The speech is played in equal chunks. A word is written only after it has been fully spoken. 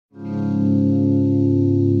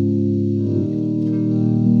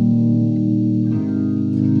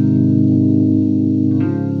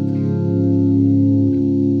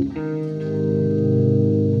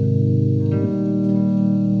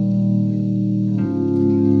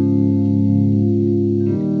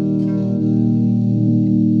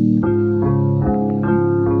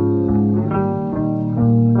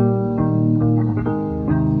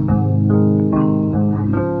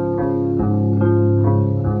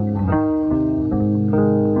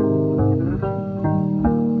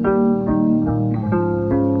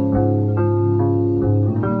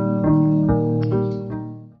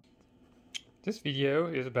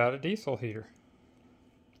about a diesel heater.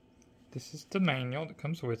 This is the manual that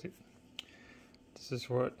comes with it. This is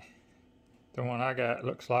what the one I got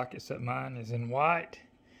looks like, except mine is in white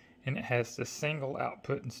and it has the single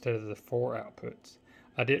output instead of the 4 outputs.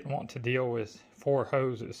 I didn't want to deal with 4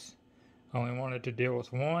 hoses. I only wanted to deal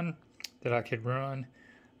with one that I could run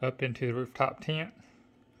up into the rooftop tent.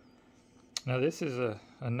 Now this is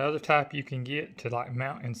another type you can get to like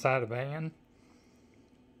mount inside a van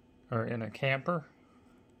or in a camper.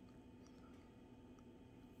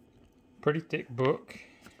 Pretty thick book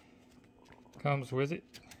comes with it.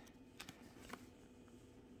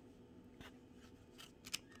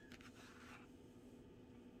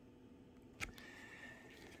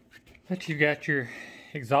 But you got your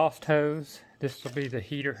exhaust hose. This will be the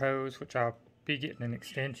heater hose, which I'll be getting an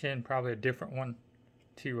extension, probably a different one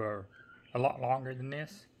to a lot longer than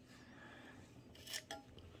this.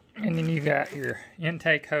 And then you got your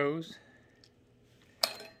intake hose,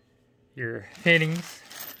 your fittings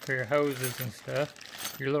for your hoses and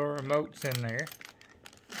stuff, your little remotes in there.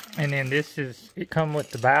 And then this is, it comes with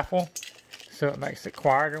the baffle, so it makes it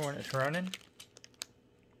quieter when it's running.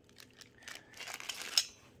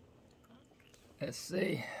 Let's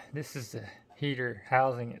see, this is the heater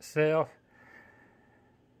housing itself.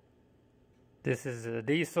 This is a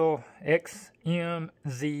Desiel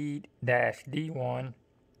XMZ-D1,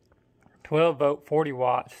 12 volt, 40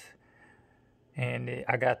 watts, and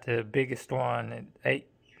I got the biggest one at 8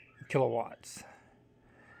 kilowatts.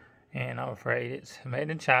 And I'm afraid it's made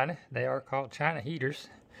in China. They are called China heaters.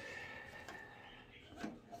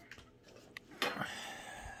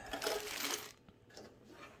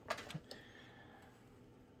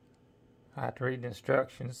 I have to read the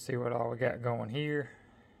instructions, see what all we got going here.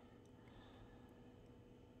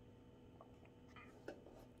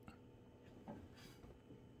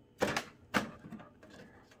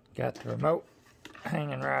 Got the remote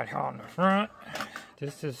hanging right here on the front.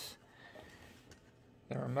 This is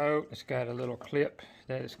the remote. It's got a little clip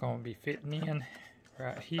that it's going to be fitting in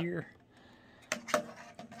right here.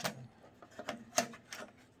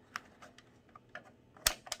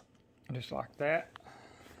 Just like that.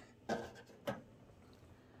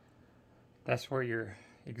 That's where your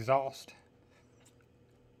exhaust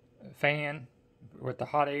fan with the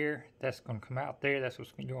hot air, that's going to come out there. That's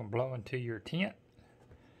what's going to blow into your tent.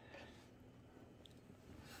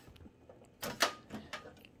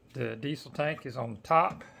 The diesel tank is on the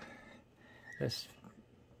top. Let's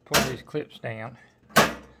pull these clips down.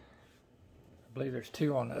 I believe there's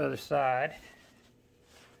 2 on the other side.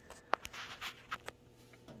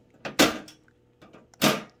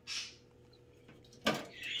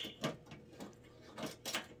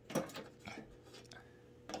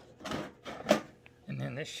 And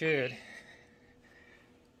then this should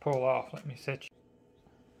pull off. Let me set you.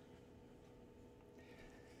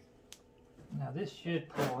 Now this should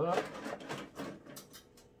pull up.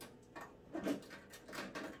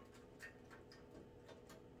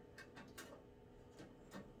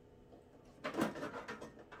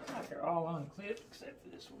 Like they're all unclipped except for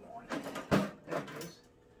this one. There it is.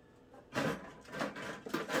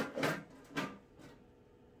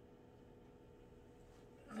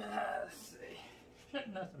 Let's see.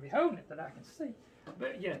 Shouldn't nothing be holding it that I can see.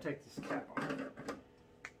 But yeah, take this cap off.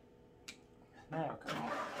 Now come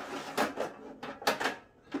on.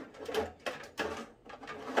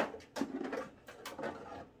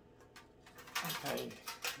 Okay,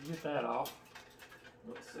 get that off.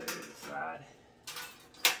 Let's set it aside.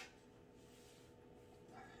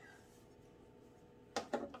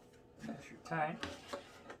 That's your tank,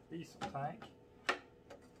 diesel tank.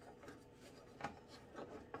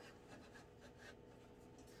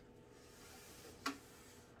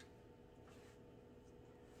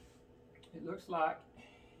 It looks like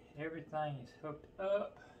everything is hooked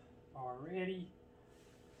up already.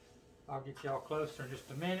 I'll get y'all closer in just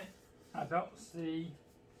a minute. I don't see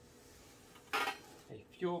a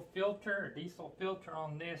fuel filter, a diesel filter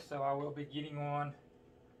on this, so I will be getting one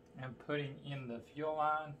and putting in the fuel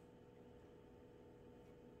line.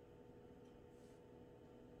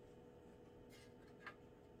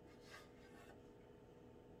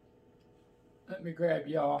 Let me grab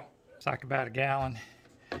y'all. It's like about a gallon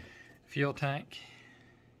fuel tank.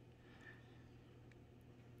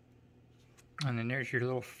 And then there's your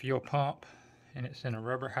little fuel pump, and it's in a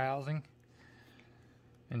rubber housing.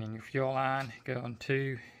 And then your fuel line going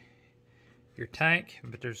to your tank,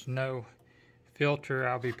 but there's no filter.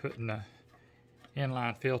 I'll be putting the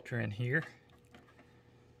inline filter in here.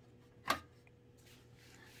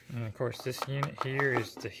 And of course this unit here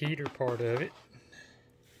is the heater part of it.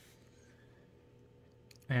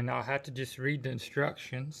 And I'll have to just read the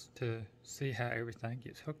instructions to see how everything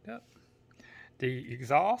gets hooked up. The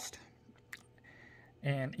exhaust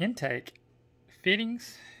and intake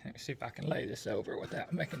fittings. Let me see if I can lay this over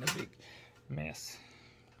without making a big mess.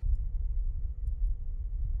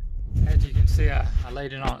 As you can see, I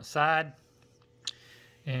laid it on its side,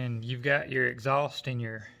 and you've got your exhaust and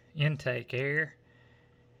your intake air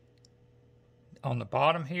on the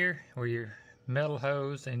bottom here, where your metal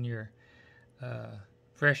hose and your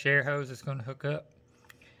fresh air hose is going to hook up.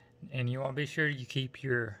 And you want to be sure you keep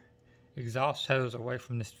your exhaust hose away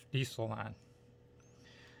from this diesel line.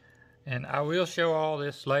 And I will show all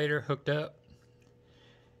this later hooked up.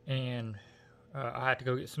 And I have to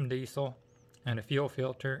go get some diesel and a fuel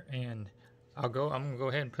filter, and I'm gonna go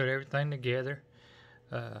ahead and put everything together,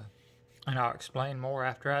 and I'll explain more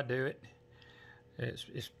after I do it.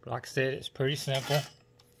 It's like I said, it's pretty simple.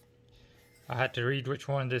 I had to read which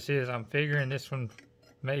one this is. I'm figuring this one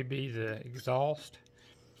may be the exhaust,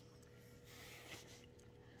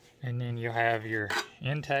 and then you'll have your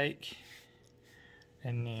intake,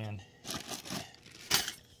 and then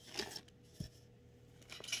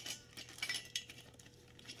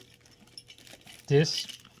this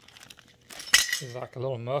is like a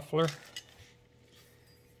little muffler.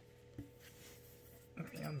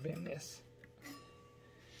 Let me unbend this.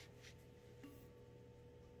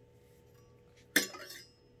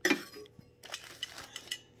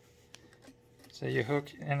 So you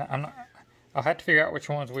hook, and I'll have to figure out which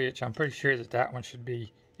one's which. I'm pretty sure that one should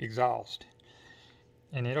be exhaust.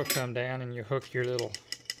 And it'll come down and you hook your little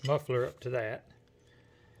muffler up to that.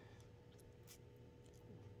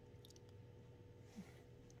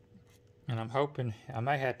 And I'm hoping I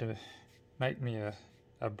may have to make me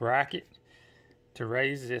a bracket to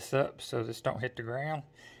raise this up so this don't hit the ground.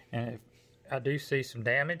 And if I do see some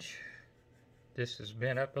damage, this has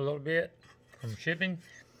bent up a little bit from shipping,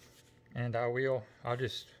 and I'll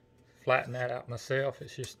just flatten that out myself.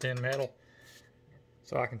 It's just thin metal,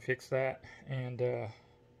 so I can fix that. And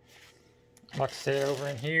like I said, over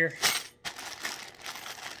in here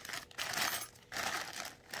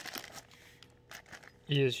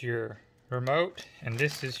is your remote, and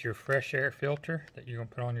this is your fresh air filter that you're going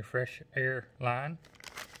to put on your fresh air line.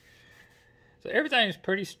 So everything is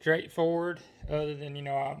pretty straightforward, other than, you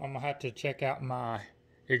know, I'm going to have to check out my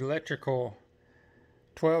electrical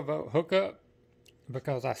 12-volt hookup,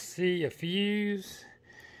 because I see a fuse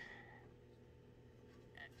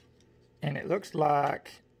and it looks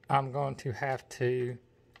like I'm going to have to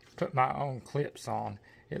put my own clips on.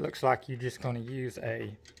 It looks like you're just going to use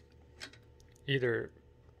either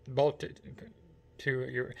bolted to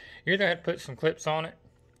your, you either have to put some clips on it,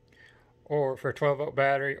 or for a 12-volt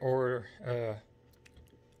battery, or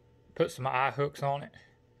put some eye hooks on it,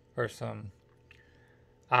 or some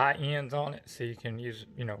eye ends on it, so you can use,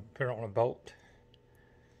 you know, put it on a bolt.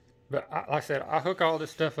 But like I said, I'll hook all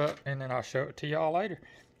this stuff up and then I'll show it to y'all later.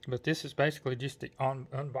 But this is basically just the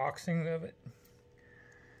unboxing of it.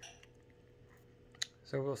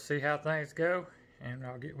 So we'll see how things go, and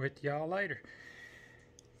I'll get with y'all later.